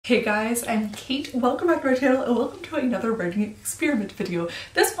Hey guys, I'm Kate. Welcome back to my channel and welcome to another writing experiment video.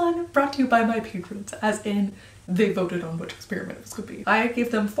 This one brought to you by my patrons, as in they voted on which experiment it was going to be. I gave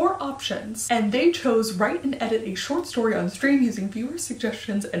them 4 options and they chose write and edit a short story on stream using viewer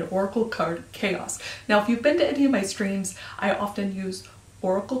suggestions and oracle card chaos. Now if you've been to any of my streams, I often use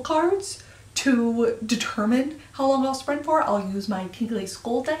oracle cards to determine how long I'll sprint for. I'll use my Tingly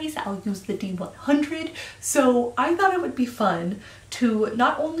Skull dice, I'll use the D100, so I thought it would be fun to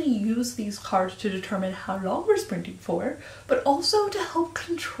not only use these cards to determine how long we're sprinting for, but also to help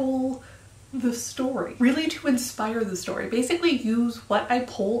control the story. Really to inspire the story. Basically use what I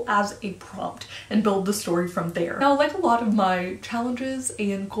pull as a prompt and build the story from there. Now, like a lot of my challenges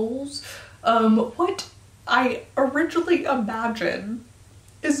and goals, what I originally imagine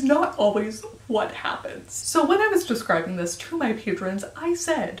is not always what happens. So when I was describing this to my patrons, I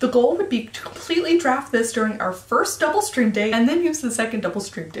said the goal would be to completely draft this during our first double stream day and then use the second double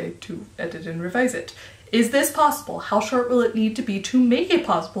stream day to edit and revise it. Is this possible? How short will it need to be to make it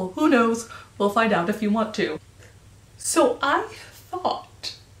possible? Who knows? We'll find out if you want to. So I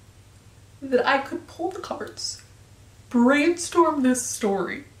thought that I could pull the cards, brainstorm this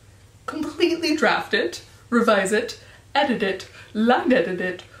story, completely draft it, revise it, edit it, line edit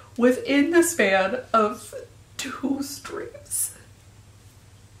it within the span of 2 streams.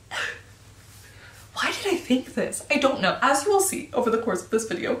 Why did I think this? I don't know. As you will see over the course of this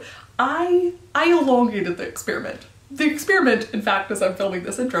video, I elongated the experiment. The experiment, in fact, as I'm filming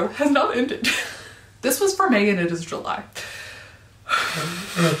this intro, has not ended. This was for May and it is July.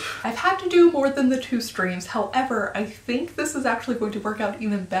 I've had to do more than the 2 streams. However, I think this is actually going to work out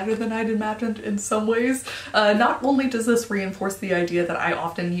even better than I'd imagined in some ways. Not only does this reinforce the idea that I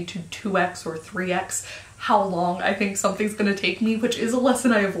often need to 2x or 3x how long I think something's gonna take me, which is a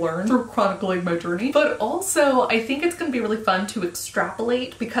lesson I have learned through chronicling my journey, but also I think it's gonna be really fun to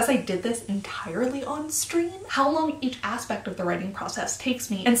extrapolate, because I did this entirely on stream, how long each aspect of the writing process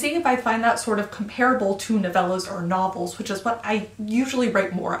takes me, and seeing if I find that sort of comparable to novellas or novels, which is what I usually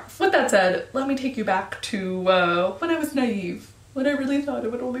write more of. With that said, let me take you back to when I was naive, when I really thought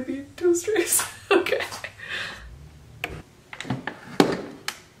it would only be 2 streams. Okay.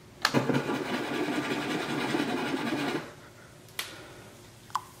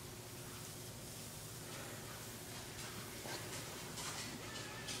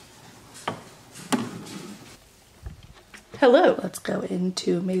 Hello, let's go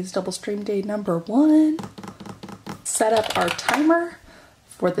into May's double stream day number 1. Set up our timer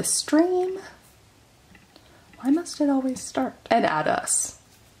for the stream. Why must it always start? And add us.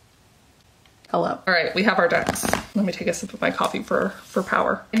 Hello. All right, we have our decks. Let me take a sip of my coffee for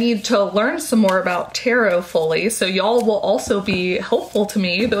power. I need to learn some more about tarot fully, so y'all will also be helpful to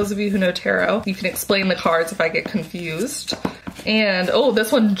me, those of you who know tarot. You can explain the cards if I get confused. And, oh,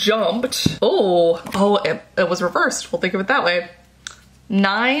 this one jumped. Oh, it was reversed. We'll think of it that way.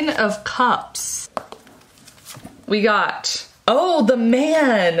 9 of Cups. We got, oh, the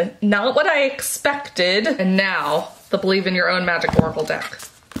Man. Not what I expected. And now, the Believe in Your Own Magic Oracle deck.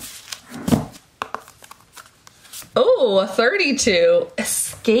 Oh, 32.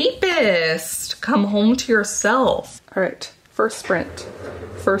 Escapist. Come home to yourself. All right, first sprint.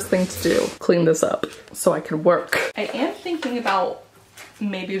 First thing to do, clean this up so I can work. I am thinking about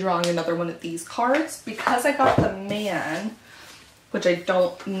maybe drawing another one of these cards because I got the Man, which I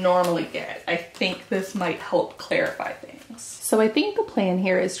don't normally get. I think this might help clarify things. So I think the plan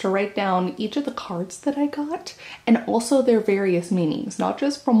here is to write down each of the cards that I got and also their various meanings, not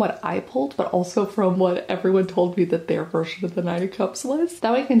just from what I pulled, but also from what everyone told me that their version of the 9 of Cups was.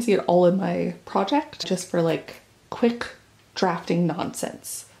 That way I can see it all in my project, just for like quick drafting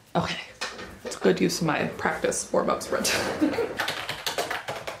nonsense. Okay, it's good use of my practice warm-up sprint.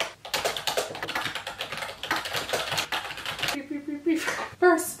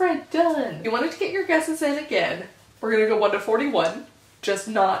 First sprint done. You wanted to get your guesses in again. We're gonna go 1 to 41, just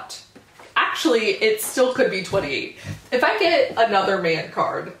not, actually it still could be 28. If I get another Man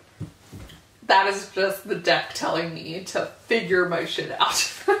card, that is just the deck telling me to figure my shit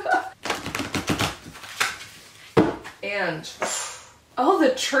out. And, oh,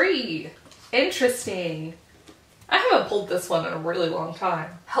 the Tree. Interesting. I haven't pulled this one in a really long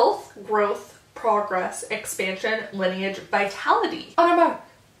time. Health, growth, progress, expansion, lineage, vitality. On our mark,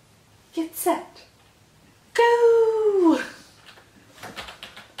 get set, go.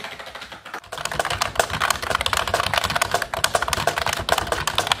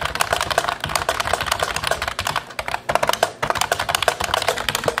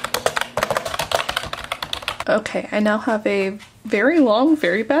 Okay, I now have a very long,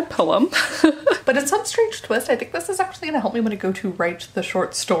 very bad poem. But But in some strange twist, I think this is actually gonna help me when I go to write the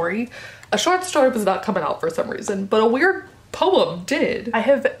short story. A short story was not coming out for some reason, but a weird poem did. I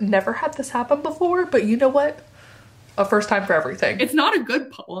have never had this happen before, but you know what? A first time for everything. It's not a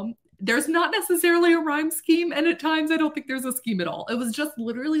good poem. There's not necessarily a rhyme scheme, and at times I don't think there's a scheme at all. It was just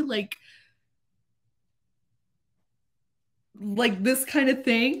literally like this kind of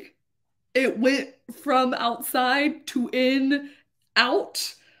thing. It went from outside to in,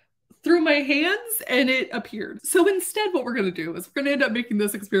 out through my hands, and it appeared. So instead what we're gonna do is we're gonna end up making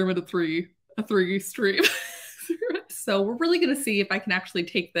this experiment a three stream. So we're really gonna see if I can actually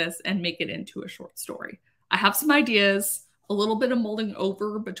take this and make it into a short story. I have some ideas, a little bit of mulling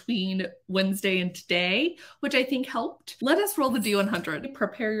over between Wednesday and today, which I think helped. Let us roll the D100.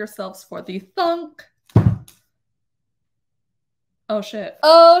 Prepare yourselves for the thunk. Oh shit.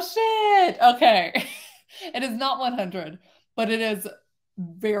 Oh shit! Okay. It is not 100, but it is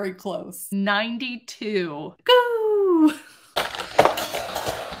very close. 92. Go!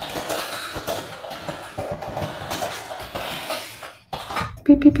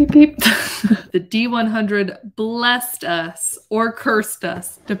 Beep, beep, beep, beep. The D100 blessed us or cursed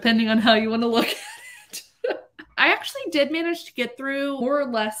us, depending on how you want to look at it. I actually did manage to get through more or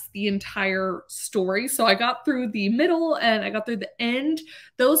less the entire story. So I got through the middle and I got through the end.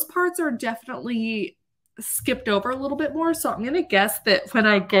 Those parts are definitely skipped over a little bit more. So I'm going to guess that when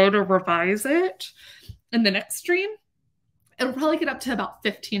I go to revise it in the next stream, it'll probably get up to about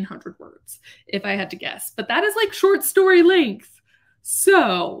 1,500 words if I had to guess. But that is like short story length.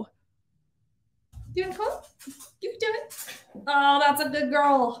 So, you want to come? You can do it. Oh, that's a good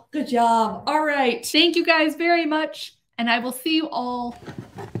girl. Good job. All right. Thank you guys very much. And I will see you all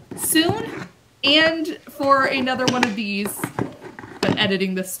soon and for another one of these, but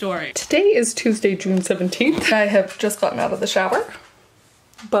editing this story. Today is Tuesday, June 17th. I have just gotten out of the shower.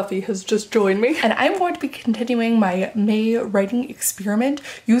 Buffy has just joined me. And I'm going to be continuing my May writing experiment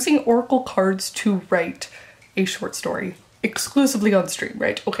using Oracle cards to write a short story. Exclusively on stream,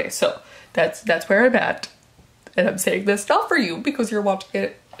 right? Okay, so that's where I'm at. And I'm saying this not for you because you're watching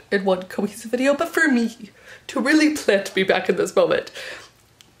it in one cohesive video, but for me to really plant me back in this moment.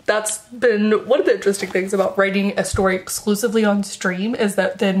 That's been one of the interesting things about writing a story exclusively on stream is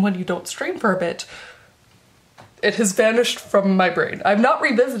that then when you don't stream for a bit, it has vanished from my brain. I've not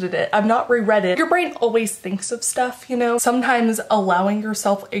revisited it. I've not reread it. Your brain always thinks of stuff, you know? Sometimes allowing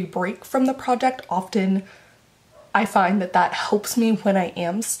yourself a break from the project often I find that helps me when I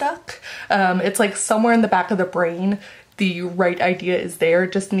am stuck. It's like somewhere in the back of the brain, the right idea is there,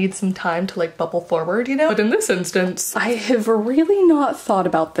 it just needs some time to like bubble forward, you know? But in this instance, I have really not thought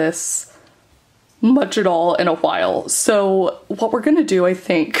about this much at all in a while. So what we're gonna do, I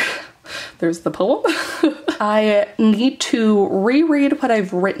think, there's the poem. I need to reread what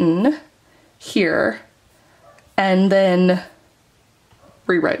I've written here and then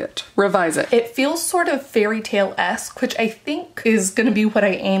rewrite it, revise it. It feels sort of fairy tale-esque, which I think is gonna be what I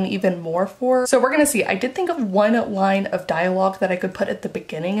aim even more for. So we're gonna see. I did think of one line of dialogue that I could put at the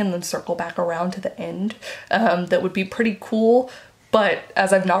beginning and then circle back around to the end that would be pretty cool, but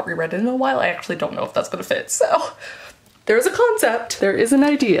as I've not reread it in a while, I actually don't know if that's gonna fit. So there's a concept, there is an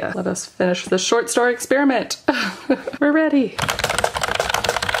idea. Let us finish this short story experiment. We're ready.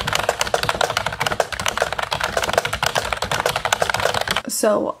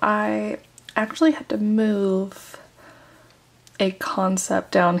 So I actually had to move a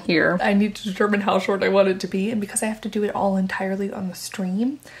concept down here. I need to determine how short I want it to be, and because I have to do it all entirely on the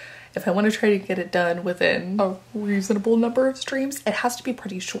stream, if I want to try to get it done within a reasonable number of streams, it has to be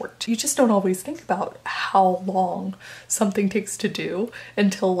pretty short. You just don't always think about how long something takes to do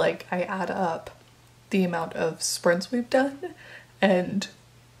until like I add up the amount of sprints we've done, and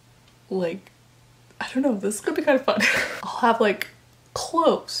like, I don't know, this could be kind of fun. I'll have like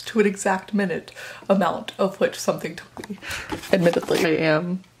close to an exact minute amount of which something took me. Admittedly, I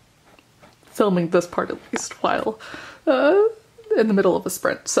am filming this part at least while in the middle of a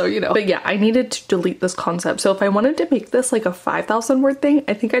sprint, so you know. But yeah, I needed to delete this concept. So if I wanted to make this like a 5,000 word thing,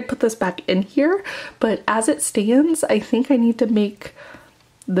 I think I'd put this back in here. But as it stands, I think I need to make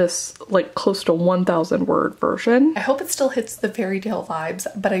this like close to 1,000 word version. I hope it still hits the fairy tale vibes,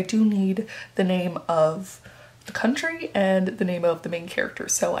 but I do need the name of the country and the name of the main character.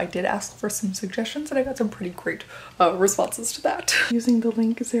 So I did ask for some suggestions and I got some pretty great responses to that. Using the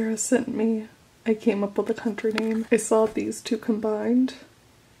link Zara sent me, I came up with a country name. I saw these two combined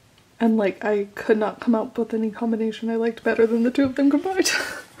and like I could not come up with any combination I liked better than the two of them combined.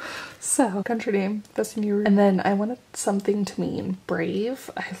 So, country name, Vestinuru. And then I wanted something to mean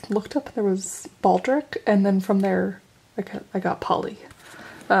brave. I looked up, there was Baldric, and then from there I got Polly.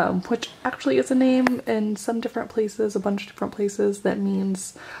 which actually is a name in some different places, a bunch of different places, that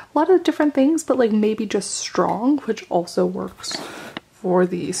means a lot of different things, but like maybe just strong, which also works for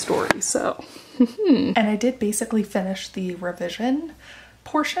the story. So and I did basically finish the revision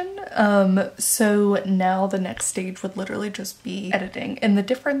portion, so now the next stage would literally just be editing. And the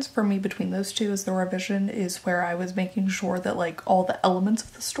difference for me between those two is the revision is where I was making sure that like all the elements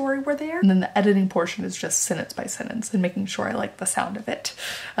of the story were there, and then the editing portion is just sentence by sentence and making sure I like the sound of it,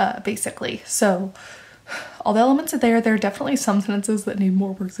 basically. So all the elements are there. There are definitely some sentences that need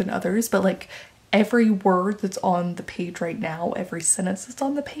more work than others, but like every word that's on the page right now, every sentence that's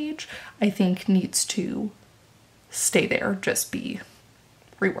on the page, I think needs to stay there, just be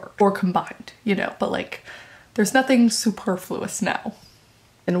reworked or combined, you know, but like there's nothing superfluous now.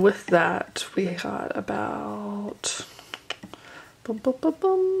 And with that, we got about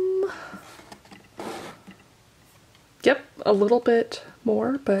yep, a little bit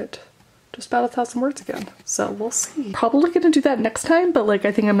more, but just about 1,000 words again. So we'll see. Probably gonna do that next time, but like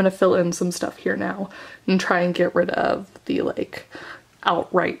I think I'm gonna fill in some stuff here now and try and get rid of the like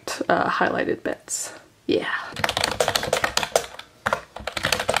outright highlighted bits. Yeah.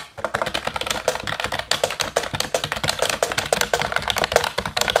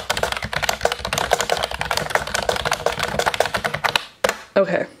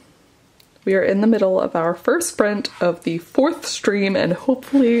 Okay, we are in the middle of our first sprint of the 4th stream and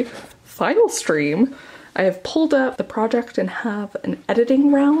hopefully final stream. I have pulled up the project and have an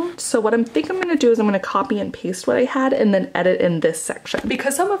editing round. So what I'm gonna do is I'm gonna copy and paste what I had and then edit in this section.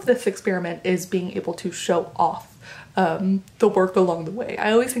 Because some of this experiment is being able to show off the work along the way.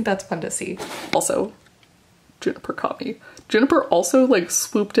 I always think that's fun to see. Also, Juniper caught me. Juniper also like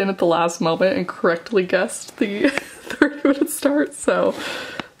swooped in at the last moment and correctly guessed the 30-minute start, so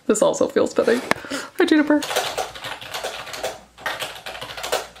this also feels fitting. Hi, Juniper.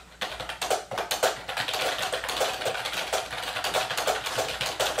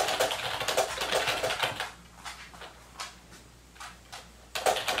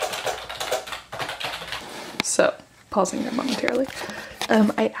 So, pausing there momentarily.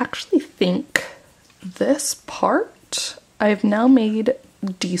 I actually think this part I've now made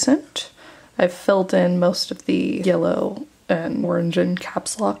decent. I've filled in most of the yellow and orange in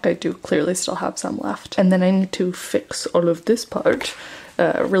caps lock. I do clearly still have some left. And then I need to fix all of this part,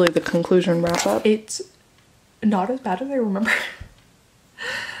 really the conclusion wrap up. It's not as bad as I remember.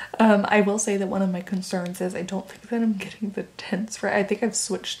 I will say that one of my concerns is I don't think that I'm getting the tense right. I think I've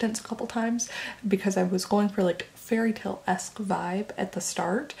switched tense a couple times because I was going for like fairy tale-esque vibe at the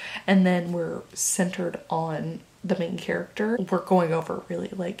start, and then we're centered on the main character. We're going over really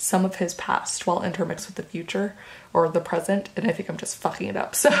like some of his past while intermixed with the future or the present, and I think I'm just fucking it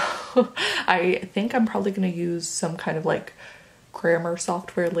up. So I think I'm probably gonna use some kind of like grammar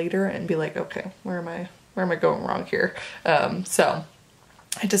software later and be like, okay, where am I going wrong here? So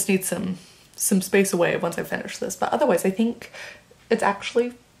I just need some space away once I finish this, but otherwise I think it's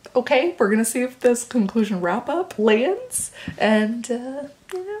actually okay. We're gonna see if this conclusion wrap up lands, and you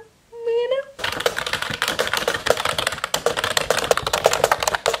know.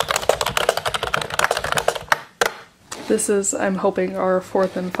 This is, I'm hoping, our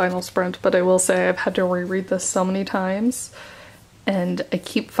 4th and final sprint, but I will say I've had to reread this so many times and I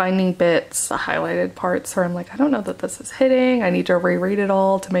keep finding bits, the highlighted parts, where I'm like, I don't know that this is hitting. I need to reread it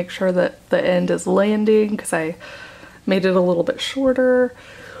all to make sure that the end is landing because I made it a little bit shorter.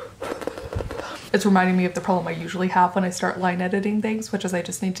 It's reminding me of the problem I usually have when I start line editing things, which is I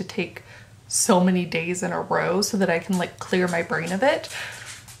just need to take so many days in a row so that I can like clear my brain of it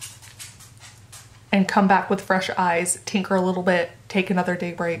and come back with fresh eyes, tinker a little bit, take another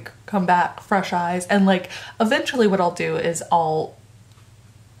day break, come back, fresh eyes. And like eventually what I'll do is I'll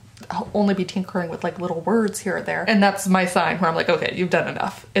only be tinkering with like little words here or there. And that's my sign where I'm like, okay, you've done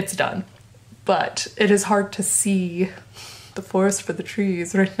enough, it's done. But it is hard to see the forest for the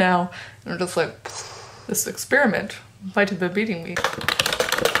trees right now. And I'm just like, this experiment might have been beating me.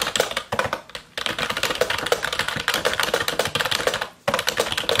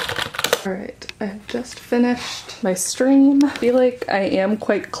 Alright, I've just finished my stream. I feel like I am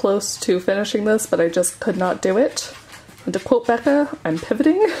quite close to finishing this, but I just could not do it. And to quote Becca, I'm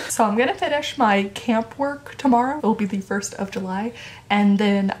pivoting. So I'm gonna finish my camp work tomorrow. It will be the 1st of July. And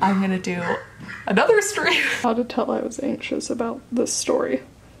then I'm gonna do another stream. How to tell I was anxious about this story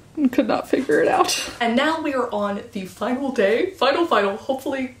and could not figure it out. And now we are on the final day. Final,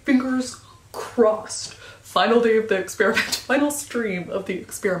 hopefully fingers crossed. Final day of the experiment, final stream of the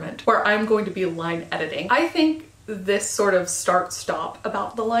experiment, where I'm going to be line editing. I think this sort of start-stop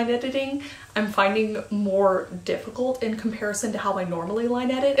about the line editing I'm finding more difficult in comparison to how I normally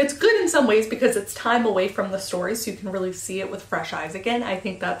line edit. It's good in some ways because it's time away from the story so you can really see it with fresh eyes again. I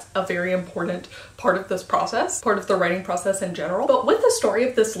think that's a very important part of this process, part of the writing process in general. But with a story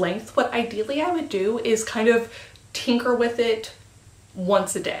of this length, what ideally I would do is kind of tinker with it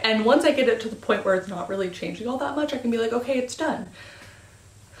once a day. And once I get it to the point where it's not really changing all that much, I can be like, okay, it's done.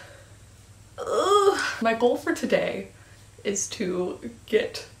 Ugh. My goal for today is to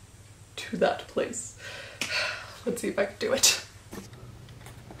get to that place. Let's see if I can do it.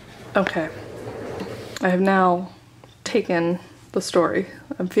 Okay, I have now taken the story.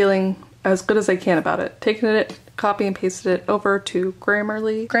 I'm feeling as good as I can about it. Taken it, copy and pasted it over to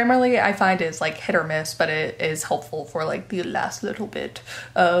Grammarly. Grammarly I find is like hit or miss, but it is helpful for like the last little bit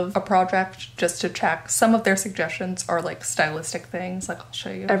of a project just to check. Some of their suggestions are like stylistic things, like I'll show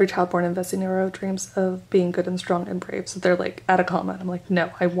you. Every child born in Vesinero dreams of being good and strong and brave. So they're like add a comma and I'm like,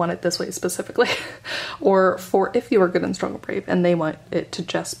 no, I want it this way specifically. Or for if you are good and strong and brave, and they want it to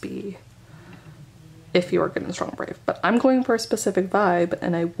just be if you are good and strong and brave. But I'm going for a specific vibe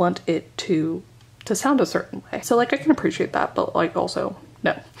and I want it to sound a certain way. So like I can appreciate that, but like also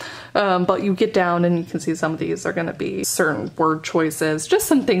no. But you get down and you can see some of these are gonna be certain word choices, just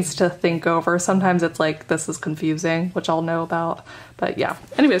some things to think over. Sometimes it's like, this is confusing, which I'll know about, but yeah.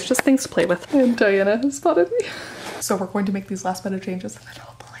 Anyways, just things to play with. And Diana has spotted me. So we're going to make these last minute changes and then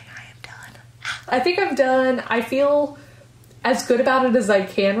hopefully I am done. I think I'm done. I feel as good about it as I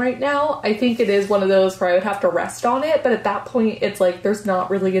can right now. I think it is one of those where I would have to rest on it, but at that point it's like there's not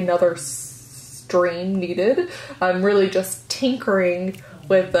really another stream needed. I'm really just tinkering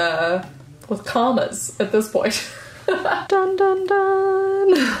with commas at this point. Dun dun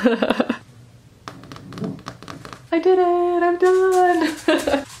dun. I did it, I'm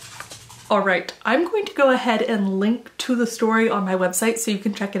done. All right, I'm going to go ahead and link to the story on my website so you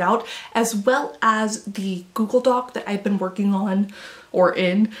can check it out, as well as the Google Doc that I've been working on or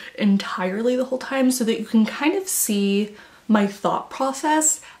in entirely the whole time so that you can kind of see my thought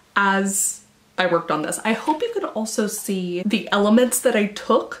process as I worked on this. I hope you can also see the elements that I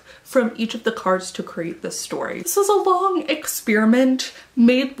took from each of the cards to create this story. This was a long experiment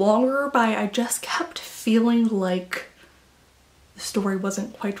made longer by I just kept feeling like the story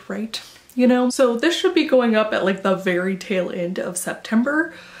wasn't quite right, you know? So this should be going up at like the very tail end of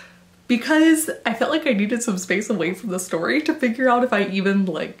September because I felt like I needed some space away from the story to figure out if I even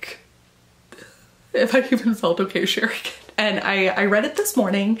felt okay sharing it. And I read it this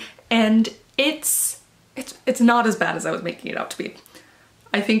morning and it's not as bad as I was making it out to be.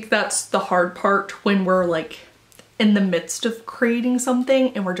 I think that's the hard part when we're like in the midst of creating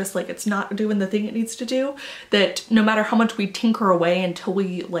something and we're just like, it's not doing the thing it needs to do, that no matter how much we tinker away until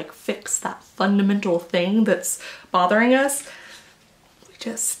we like fix that fundamental thing that's bothering us, we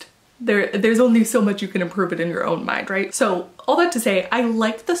just, there's only so much you can improve it in your own mind, right? So all that to say, I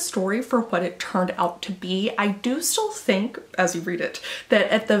like the story for what it turned out to be. I do still think, as you read it, that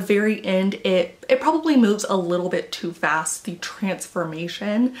at the very end, it probably moves a little bit too fast, the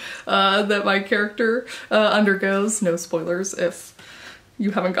transformation that my character undergoes. No spoilers if you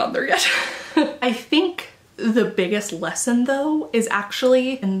haven't gotten there yet. I think the biggest lesson though is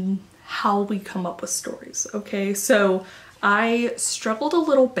actually in how we come up with stories, okay? So I struggled a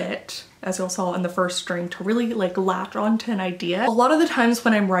little bit, as y'all saw in the first string, to really like latch onto an idea. A lot of the times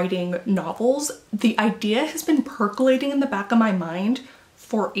when I'm writing novels, the idea has been percolating in the back of my mind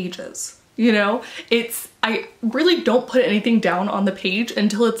for ages, you know? I really don't put anything down on the page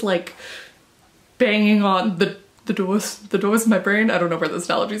until it's like banging on the doors of my brain. I don't know where this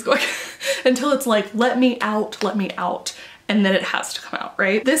analogy is going. Until it's like, let me out, and then it has to come out,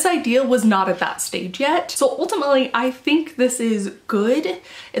 right? This idea was not at that stage yet. So ultimately, I think this is good.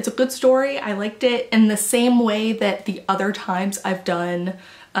 It's a good story. I liked it in the same way that the other times I've done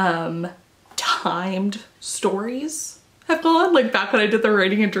timed stories have gone, like back when I did the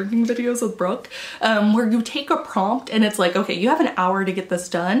writing and drinking videos with Brooke, where you take a prompt and it's like, okay, you have an hour to get this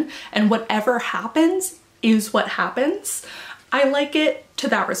done and whatever happens is what happens. I like it to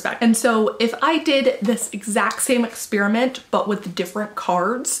that respect. And so if I did this exact same experiment, but with different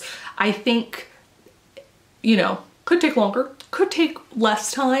cards, I think, you know, could take longer, could take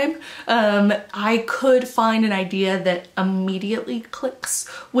less time. I could find an idea that immediately clicks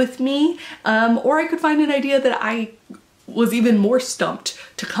with me, or I could find an idea that I was even more stumped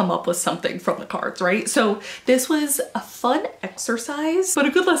to come up with something from the cards, right? So this was a fun exercise, but a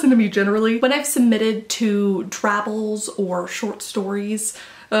good lesson to me generally. When I've submitted to travels or short stories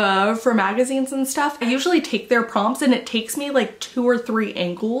for magazines and stuff, I usually take their prompts and it takes me like 2 or 3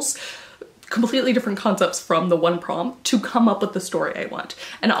 angles completely different concepts from the one prompt to come up with the story I want.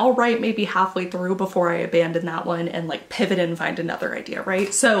 And I'll write maybe halfway through before I abandon that one and like pivot and find another idea,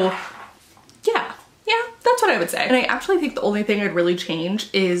 right? So yeah, that's what I would say. And I actually think the only thing I'd really change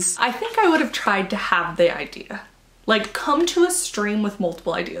is I think I would have tried to have the idea. Like come to a stream with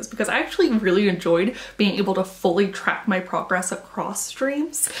multiple ideas, because I actually really enjoyed being able to fully track my progress across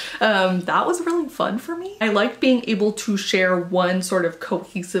streams. That was really fun for me. I liked being able to share one sort of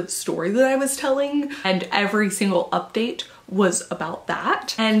cohesive story that I was telling, and every single update was about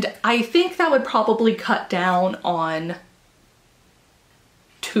that. And I think that would probably cut down on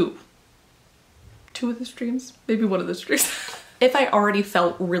two of the streams, maybe one of the streams. If I already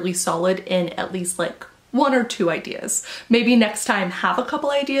felt really solid in at least like one or two ideas. Maybe next time have a couple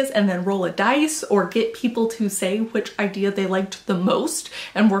ideas and then roll a dice, or get people to say which idea they liked the most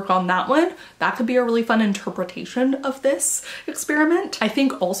and work on that one. That could be a really fun interpretation of this experiment. I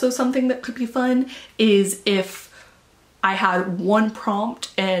think also something that could be fun is if I had one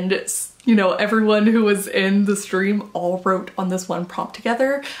prompt and you know, everyone who was in the stream all wrote on this one prompt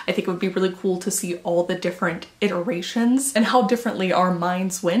together. I think it would be really cool to see all the different iterations and how differently our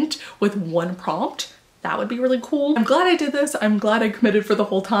minds went with one prompt. That would be really cool. I'm glad I did this. I'm glad I committed for the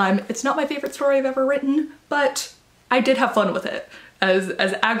whole time. It's not my favorite story I've ever written, but I did have fun with it. As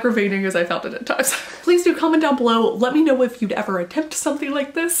aggravating as I felt it at times. Please do comment down below. Let me know if you'd ever attempt something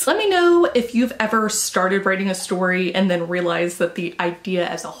like this. Let me know if you've ever started writing a story and then realized that the idea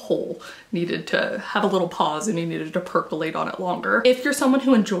as a whole needed to have a little pause and you needed to percolate on it longer. If you're someone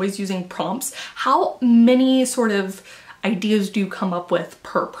who enjoys using prompts, how many sort of ideas do you come up with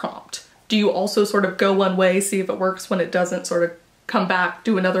per prompt? Do you also sort of go one way, see if it works, when it doesn't, sort of come back,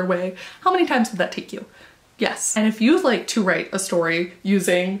 do another way? How many times would that take you? Yes. And if you'd like to write a story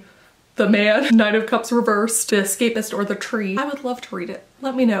using the man, Knight of Cups reversed, the escapist, or the tree, I would love to read it.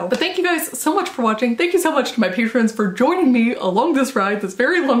 Let me know. But thank you guys so much for watching. Thank you so much to my patrons for joining me along this ride, this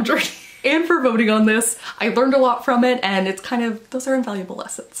very long journey, and for voting on this. I learned a lot from it, and it's kind of, those are invaluable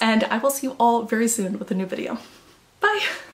lessons. And I will see you all very soon with a new video. Bye.